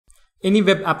Any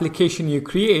web application you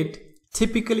create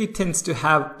typically tends to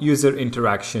have user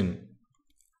interaction.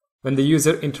 When the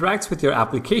user interacts with your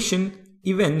application,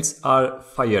 events are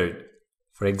fired.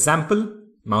 For example,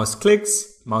 mouse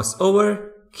clicks, mouse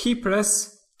over, key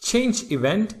press, change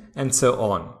event, and so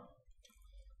on.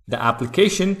 The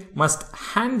application must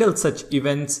handle such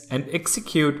events and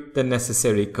execute the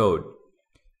necessary code.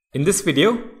 In this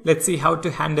video, let's see how to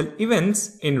handle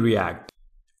events in React.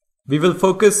 We will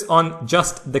focus on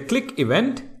just the click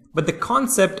event, but the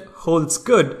concept holds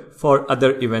good for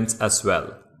other events as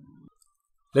well.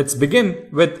 Let's begin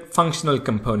with functional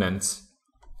components.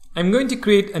 I'm going to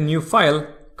create a new file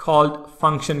called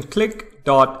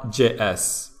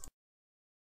functionclick.js.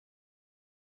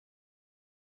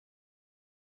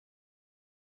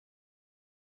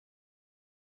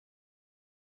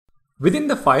 Within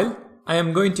the file, I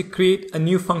am going to create a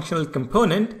new functional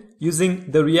component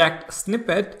using the React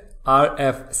snippet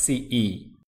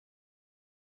RFCE.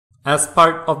 As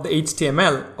part of the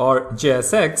HTML or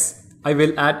JSX, I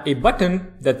will add a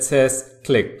button that says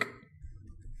click.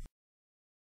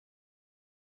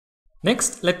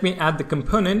 Next, let me add the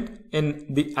component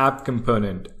in the app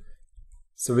component.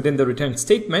 So within the return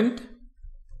statement,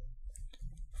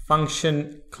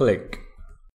 function click.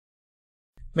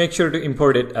 Make sure to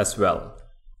import it as well.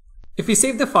 If we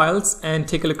save the files and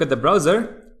take a look at the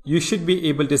browser, you should be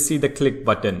able to see the click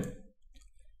button.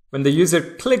 When the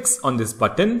user clicks on this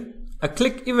button, a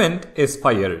click event is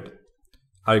fired.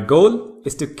 Our goal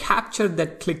is to capture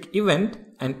that click event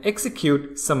and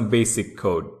execute some basic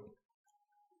code.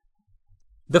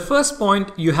 The first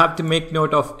point you have to make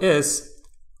note of is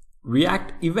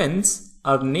React events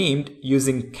are named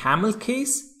using camel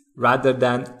case rather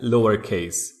than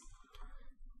lowercase.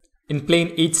 In plain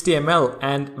HTML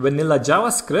and vanilla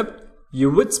JavaScript, you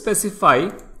would specify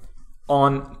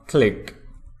on click.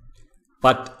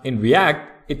 But in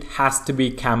React, it has to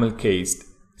be camel cased.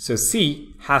 So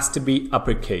C has to be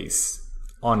uppercase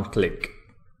on click.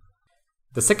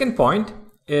 The second point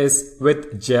is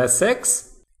with JSX,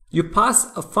 you pass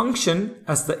a function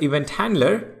as the event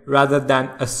handler rather than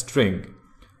a string.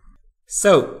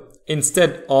 So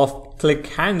instead of click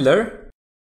handler,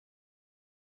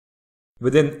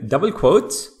 within double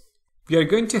quotes, we are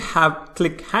going to have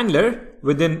click handler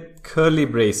within curly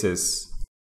braces.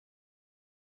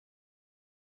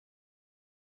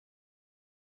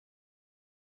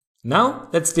 Now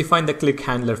let's define the click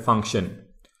handler function.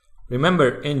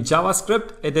 Remember, in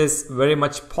JavaScript, it is very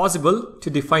much possible to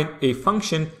define a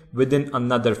function within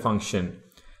another function.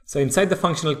 So inside the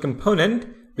functional component,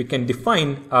 we can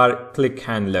define our click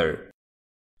handler.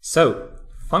 So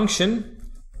function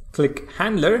click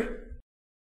handler,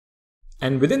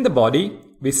 and within the body,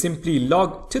 we simply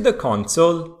log to the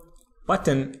console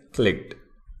button clicked.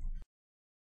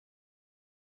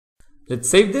 Let's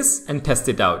save this and test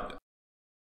it out.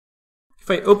 If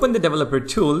I open the developer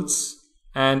tools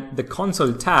and the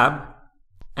console tab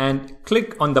and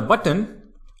click on the button,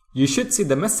 you should see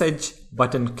the message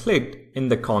button clicked in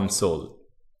the console.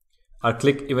 Our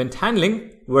click event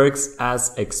handling works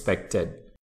as expected.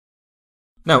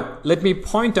 Now, let me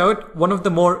point out one of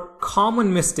the more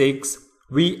common mistakes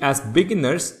we as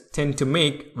beginners tend to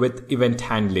make with event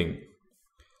handling.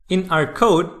 In our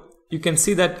code, you can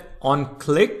see that on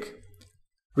click,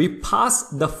 we pass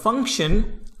the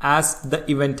function as the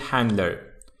event handler.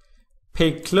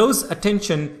 Pay close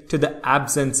attention to the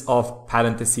absence of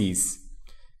parentheses.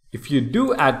 If you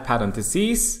do add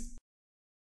parentheses,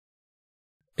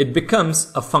 it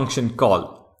becomes a function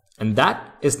call, and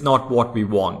that is not what we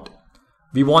want.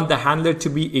 We want the handler to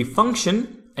be a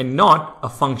function and not a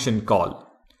function call.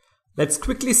 Let's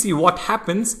quickly see what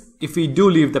happens if we do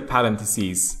leave the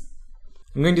parentheses.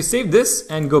 I'm going to save this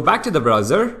and go back to the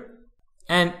browser,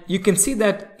 and you can see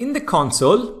that in the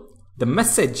console, the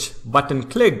message button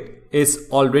clicked is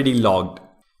already logged.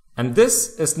 And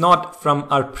this is not from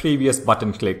our previous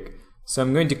button click. So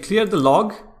I'm going to clear the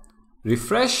log,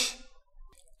 refresh.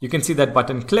 You can see that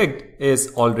button clicked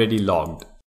is already logged.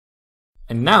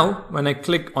 And now when I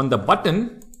click on the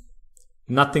button,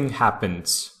 nothing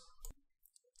happens.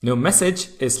 No message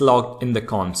is logged in the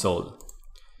console.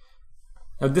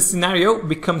 Now this scenario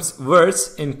becomes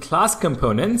worse in class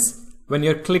components when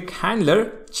your click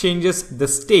handler changes the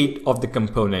state of the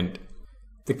component.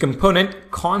 The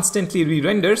component constantly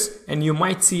re-renders and you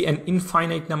might see an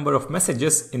infinite number of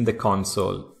messages in the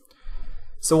console.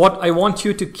 So what I want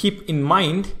you to keep in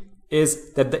mind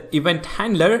is that the event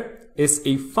handler is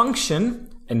a function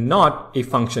and not a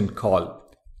function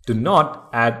call. Do not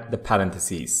add the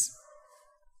parentheses.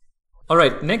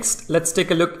 Alright, next let's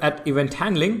take a look at event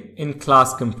handling in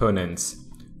class components.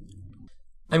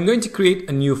 I'm going to create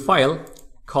a new file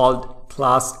called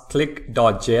class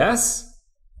click.js.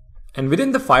 And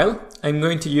within the file, I'm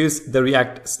going to use the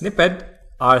React snippet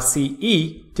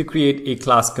RCE to create a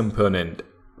class component.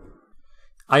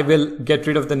 I will get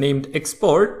rid of the named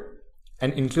export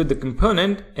and include the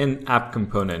component in app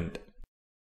component.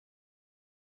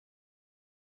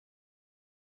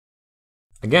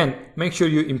 Again, make sure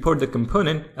you import the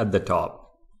component at the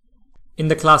top. In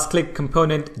the class click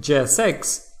component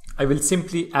JSX, I will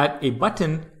simply add a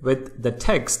button with the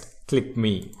text "Click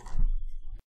me."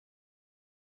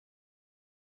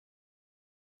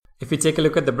 If you take a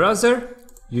look at the browser,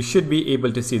 you should be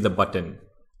able to see the button.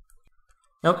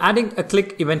 Now, adding a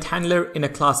click event handler in a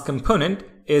class component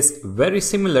is very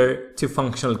similar to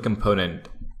functional component.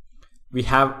 We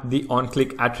have the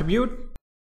onClick attribute,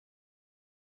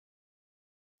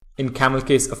 in camel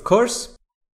case of course,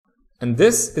 and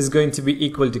this is going to be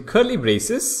equal to curly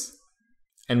braces,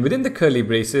 and within the curly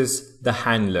braces, the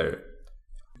handler.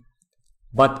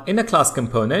 But in a class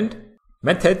component,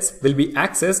 methods will be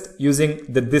accessed using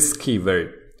the this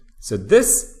keyword. So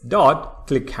this dot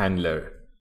click handler.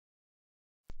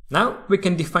 Now we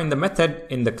can define the method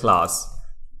in the class.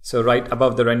 So right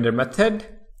above the render method,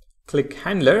 click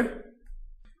handler,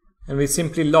 and we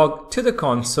simply log to the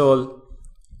console,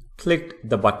 clicked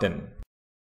the button.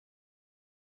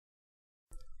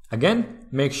 Again,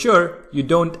 make sure you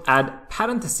don't add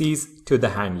parentheses to the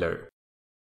handler.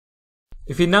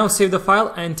 If you now save the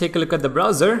file and take a look at the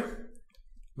browser,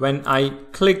 when I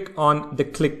click on the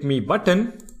click me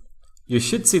button, you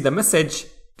should see the message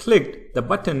clicked the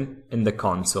button in the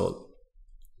console.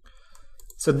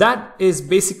 So that is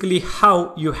basically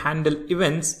how you handle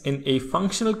events in a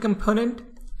functional component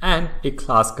and a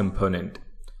class component.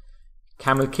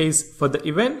 Camel case for the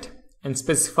event and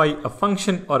specify a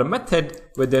function or a method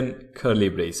within curly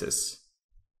braces.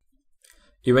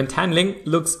 Event handling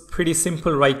looks pretty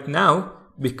simple right now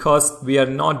because we are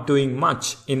not doing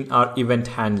much in our event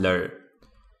handler.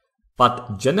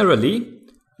 But generally,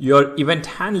 your event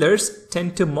handlers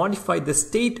tend to modify the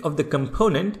state of the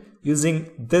component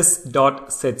using this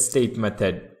 .setState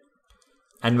method.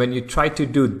 And when you try to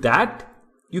do that,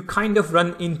 you kind of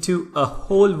run into a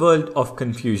whole world of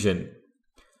confusion.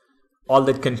 All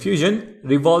that confusion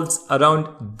revolves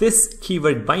around this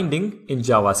keyword binding in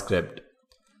JavaScript.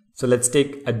 So let's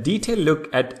take a detailed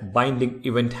look at binding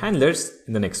event handlers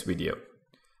in the next video.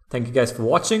 Thank you guys for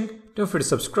watching. Don't forget to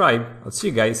subscribe. I'll see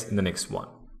you guys in the next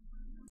one.